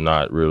 it's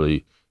not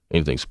really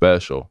anything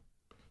special.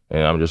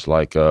 And I'm just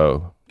like,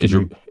 is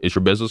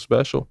your business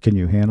special? Can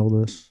you handle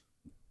this?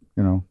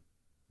 You know,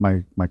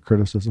 my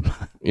criticism.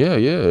 Yeah.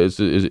 Is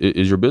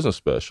your business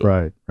special?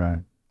 Right.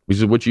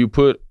 Because what you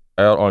put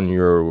out on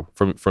your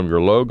from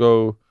your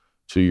logo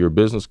to your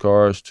business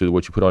cards to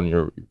what you put on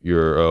your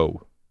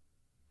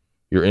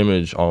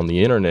image on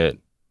the internet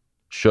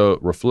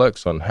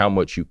reflects on how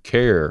much you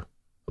care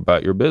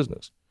about your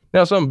business.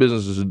 Now, some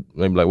businesses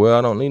may be like, well,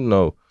 I don't need to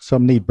know.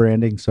 Some need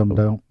branding, some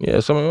don't.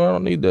 Yeah, some I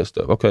don't need that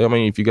stuff. Okay, I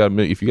mean, if you got a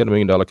 $1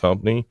 million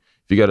company,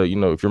 if you got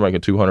if you're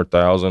making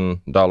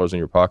 $200,000 in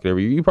your pocket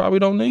every year, you probably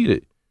don't need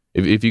it.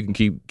 If you can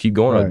keep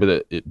going,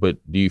 right.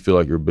 But do you feel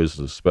like your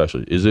business is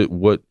special? Is it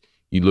what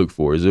you look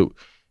for? Is it,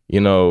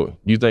 do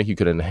you think you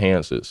could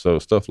enhance it? So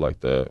stuff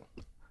like that.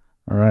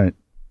 All right,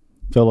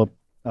 Philip,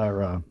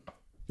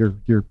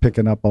 you're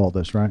picking up all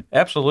this, right?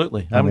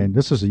 Absolutely. I mean,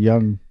 this is a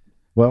young,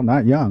 well,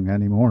 not young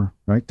anymore,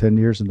 right? 10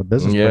 years in the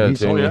business. Yeah,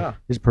 but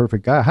he's a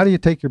perfect guy. How do you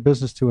take your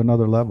business to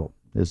another level?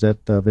 Is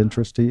that of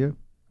interest to you?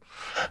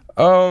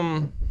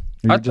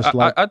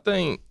 I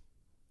think,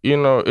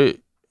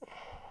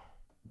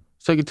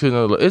 take it to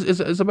another.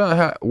 It's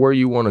about where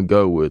you want to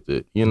go with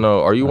it.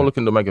 Are you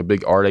looking to make a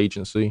big art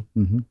agency?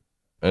 Mm-hmm.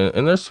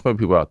 And there's some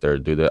people out there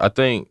that do that. I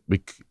think,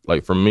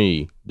 like for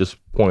me, this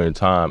point in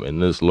time in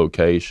this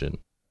location,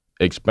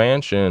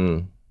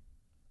 expansion,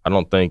 I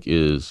don't think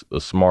is the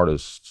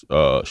smartest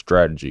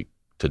strategy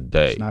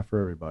today. It's not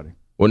for everybody.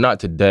 Well, not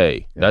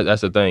today. Yeah.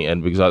 That's the thing,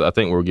 and because I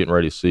think we're getting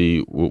ready to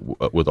see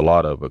with a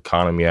lot of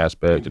economy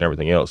aspect and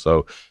everything else.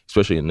 So,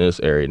 especially in this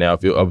area. Now,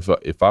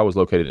 if I was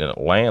located in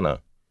Atlanta,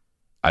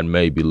 I'd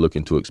maybe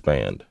looking to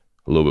expand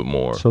a little bit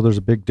more. So there's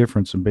a big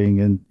difference in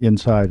being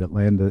inside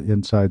Atlanta,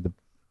 inside the.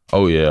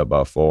 Oh yeah,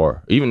 by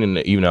far. Even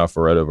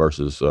Alpharetta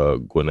versus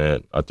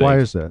Gwinnett, I think. Why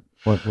is that?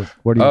 What are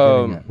you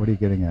getting at? What are you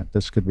getting at?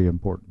 This could be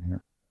important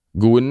here.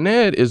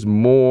 Gwinnett is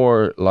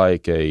more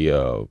like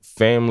a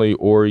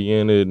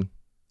family-oriented.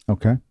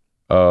 Okay.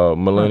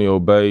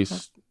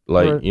 Millennial-based,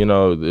 like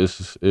this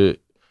is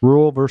it.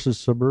 Rural versus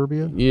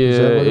suburbia. Yeah,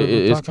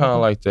 it's kind of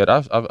like that.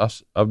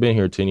 I've been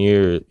here 10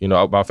 years.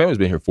 My family's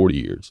been here 40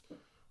 years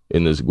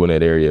in this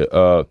Gwinnett area.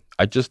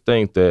 I just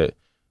think that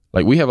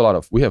like we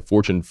have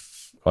Fortune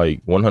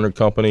 100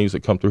 companies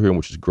that come through here,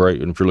 which is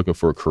great. And if you're looking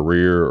for a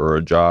career or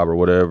a job or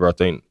whatever, I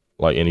think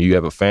like, and you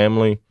have a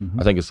family,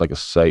 I think it's like a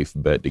safe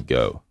bet to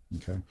go.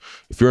 Okay.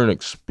 If you're an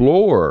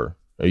explorer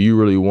and you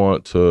really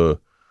want to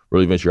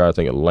really venture out, I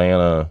think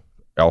Atlanta,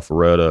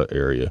 Alpharetta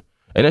area,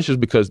 and that's just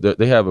because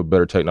they have a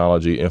better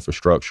technology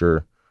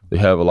infrastructure. They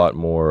have a lot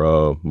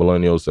more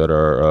millennials that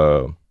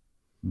are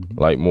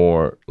like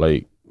more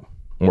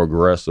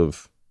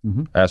aggressive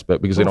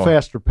aspect because they don't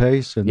faster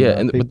pace and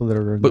and people that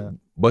are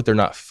but they're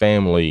not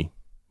family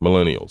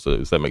millennials.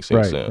 Does that make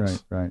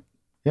sense? Right.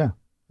 Yeah.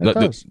 They're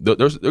going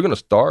to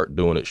start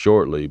doing it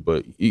shortly,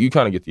 but you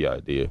kind of get the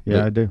idea.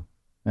 Yeah, I do.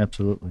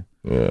 Absolutely.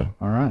 Yeah.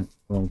 All right.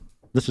 Well,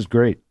 this is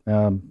great.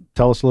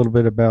 Tell us a little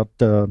bit about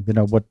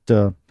what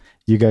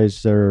you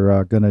guys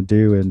are going to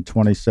do in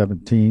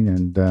 2017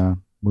 and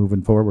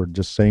moving forward.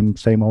 Just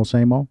same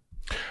old.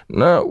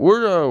 No,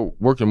 we're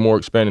working more,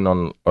 expanding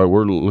on.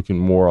 We're looking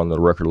more on the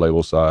record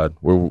label side.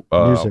 We're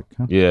music.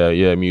 Huh?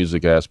 Yeah,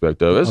 music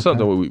aspect of it. It's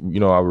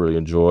something I really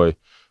enjoy.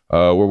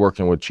 We're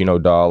working with Chino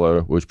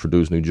Dollar, which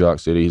produced New Jock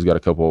City. He's got a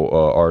couple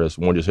artists.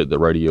 One just hit the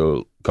radio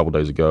a couple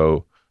days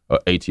ago.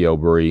 ATL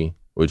Bree,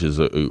 which is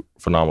a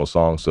phenomenal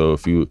song. So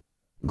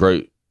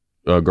great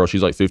girl.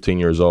 She's like 15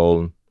 years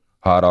old,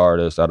 hot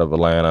artist out of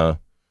Atlanta.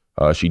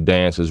 She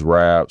dances,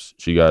 raps.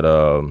 She got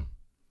a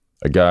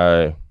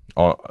guy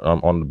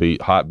on the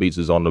beat. Hot Beats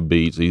is on the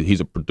beats.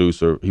 He's a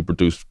producer. He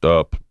produced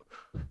a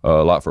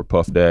lot for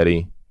Puff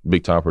Daddy,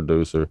 big time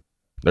producer.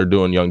 They're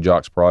doing Young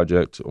Jock's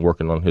project,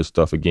 working on his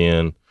stuff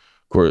again.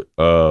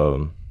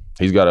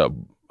 He's got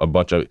a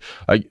bunch of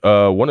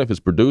one of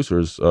his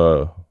producers,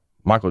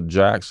 Michael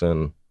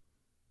Jackson.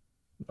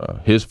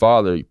 His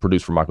father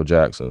produced for Michael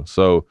Jackson.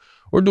 So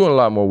we're doing a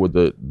lot more with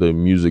the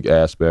music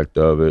aspect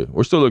of it.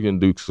 We're still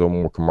looking to do some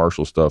more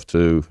commercial stuff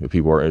too, if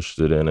people are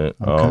interested in it.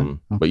 Okay.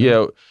 But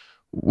yeah,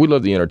 we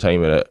love the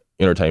entertainment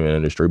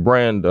industry.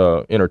 Brand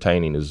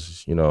entertaining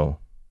is,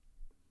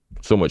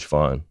 so much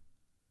fun.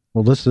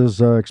 Well, this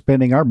is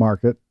expanding our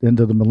market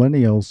into the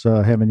millennials,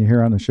 having you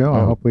here on the show.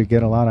 I hope we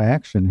get a lot of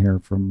action here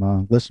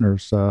from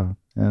listeners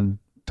and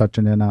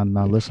touching in on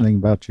listening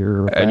about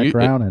your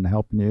background and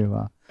helping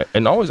you.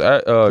 And always try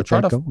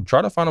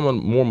to find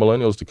more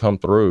millennials to come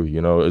through.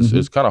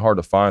 It's kind of hard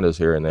to find us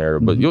here and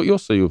there, but you'll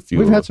see a few.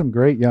 We've had some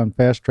great young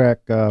fast track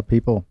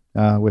people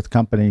with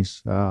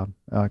companies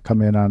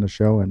come in on the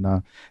show,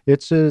 and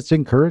it's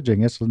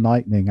encouraging. It's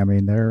enlightening. I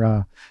mean,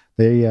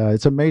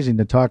 it's amazing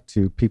to talk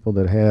to people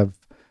that have,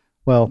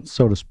 well,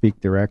 so to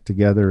speak, their act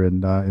together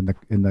in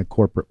the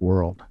corporate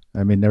world.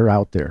 I mean, they're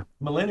out there.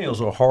 Millennials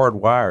are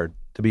hardwired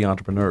to be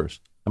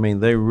entrepreneurs. I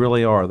mean, they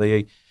really are.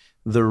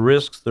 The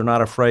risks, they're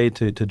not afraid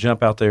to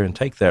jump out there and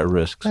take that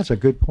risk. That's a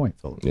good point,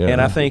 Philip. Yeah.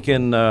 And I think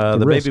in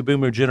the baby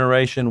boomer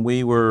generation,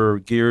 we were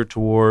geared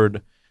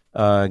toward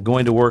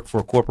going to work for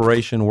a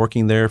corporation,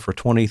 working there for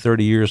 20,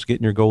 30 years,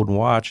 getting your golden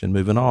watch and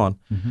moving on.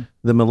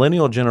 The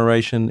millennial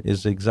generation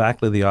is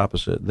exactly the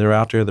opposite. They're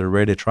out there, they're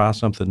ready to try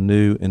something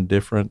new and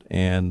different.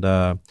 And,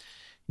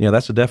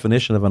 that's the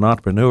definition of an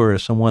entrepreneur,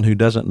 is someone who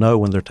doesn't know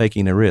when they're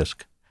taking a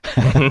risk.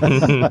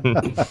 Yeah.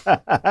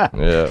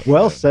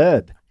 Well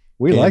said.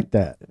 We like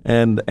that.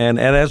 And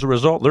as a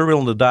result, they're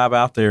willing to dive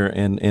out there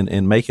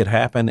and make it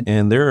happen.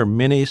 And there are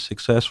many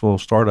successful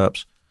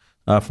startups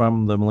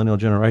from the millennial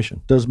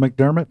generation. Does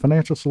McDermott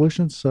Financial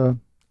Solutions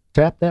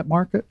tap that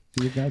market?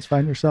 Do you guys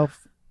find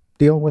yourself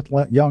dealing with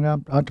young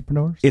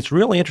entrepreneurs? It's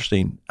really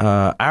interesting.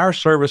 Our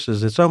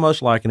services, it's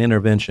almost like an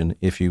intervention,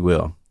 if you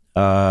will,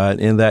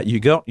 in that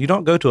you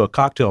don't go to a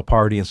cocktail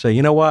party and say,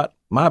 you know what,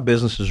 my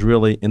business is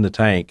really in the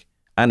tank.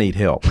 I need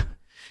help.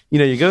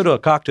 You go to a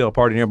cocktail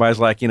party and everybody's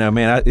like,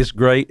 man, it's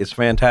great. It's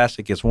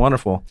fantastic. It's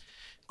wonderful.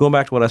 Going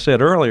back to what I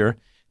said earlier,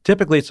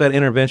 typically it's that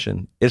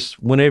intervention. It's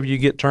whenever you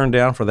get turned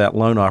down for that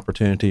loan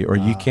opportunity, or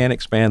you can't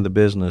expand the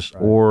business,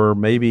 or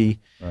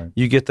maybe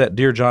you get that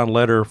Dear John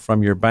letter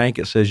from your bank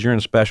that says you're in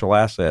special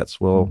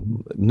assets. Well,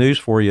 news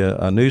for you,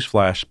 a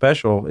newsflash,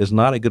 special is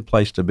not a good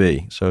place to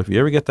be. So if you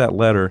ever get that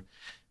letter,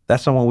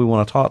 that's someone we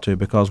want to talk to,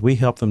 because we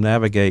help them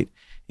navigate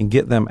and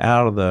get them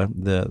out of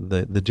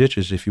the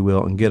ditches, if you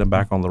will, and get them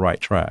back on the right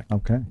track.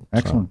 Okay,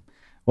 excellent.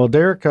 Well,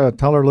 Derek,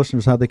 tell our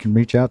listeners how they can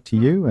reach out to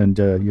you and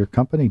your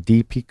company,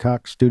 D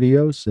Peacock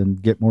Studios,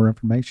 and get more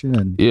information.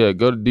 And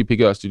go to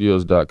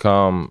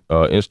dpeacockstudios.com,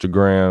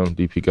 Instagram,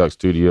 D Peacock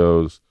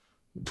Studios,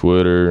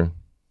 Twitter,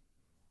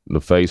 the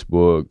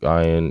Facebook,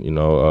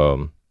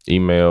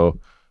 email.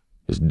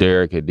 It's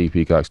Derek at D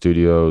Peacock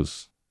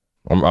Studios.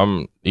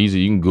 I'm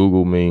easy. You can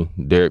Google me,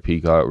 Derek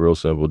Peacock, real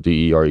simple,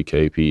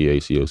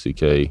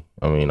 DEREKPEACOCK.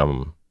 I mean,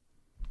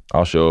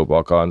 I'll show up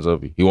all kinds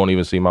of. He won't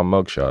even see my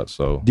mugshot.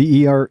 So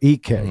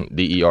DEREK.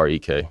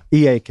 DEREK.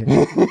 EAK.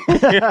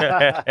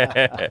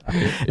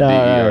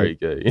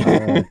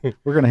 DEREK.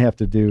 We're gonna have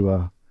to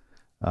do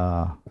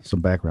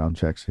some background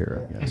checks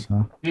here, I guess,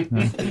 huh?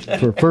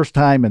 For first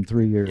time in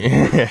 3 years.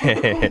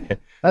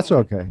 That's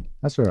okay.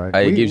 That's all right.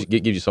 It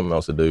gives you something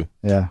else to do.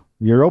 Yeah.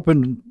 You're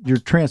open, you're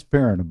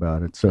transparent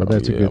about it, so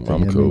that's a good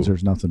thing. It means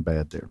there's nothing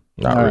bad there.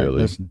 Not All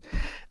really.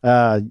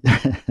 Right,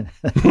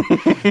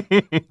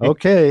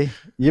 okay,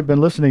 you've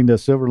been listening to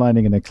Silver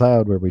Lining in the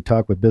Cloud, where we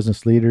talk with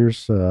business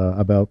leaders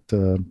about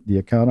the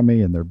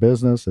economy and their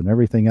business and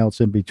everything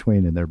else in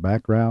between, and their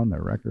background,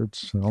 their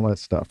records, and all that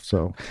stuff.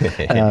 So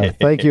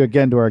thank you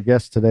again to our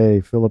guest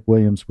today, Philip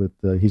Williams,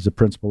 he's a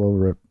principal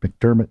over at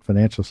McDermott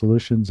Financial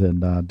Solutions,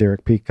 and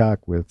Derek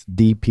Peacock with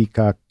D.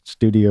 Peacock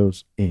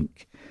Studios,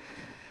 Inc.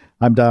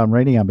 I'm Don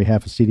Rainey on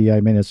behalf of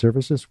CDI Managed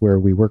Services, where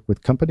we work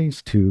with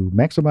companies to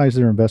maximize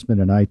their investment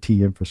in IT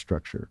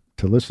infrastructure.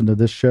 To listen to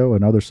this show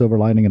and other Silver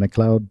Lining in the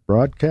Cloud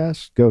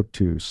broadcasts, go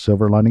to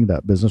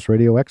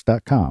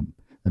silverlining.businessradiox.com.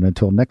 And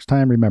until next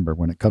time, remember,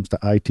 when it comes to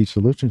IT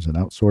solutions and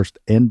outsourced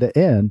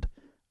end-to-end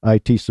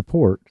IT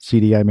support,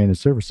 CDI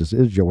Managed Services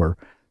is your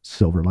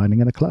Silver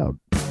Lining in the Cloud.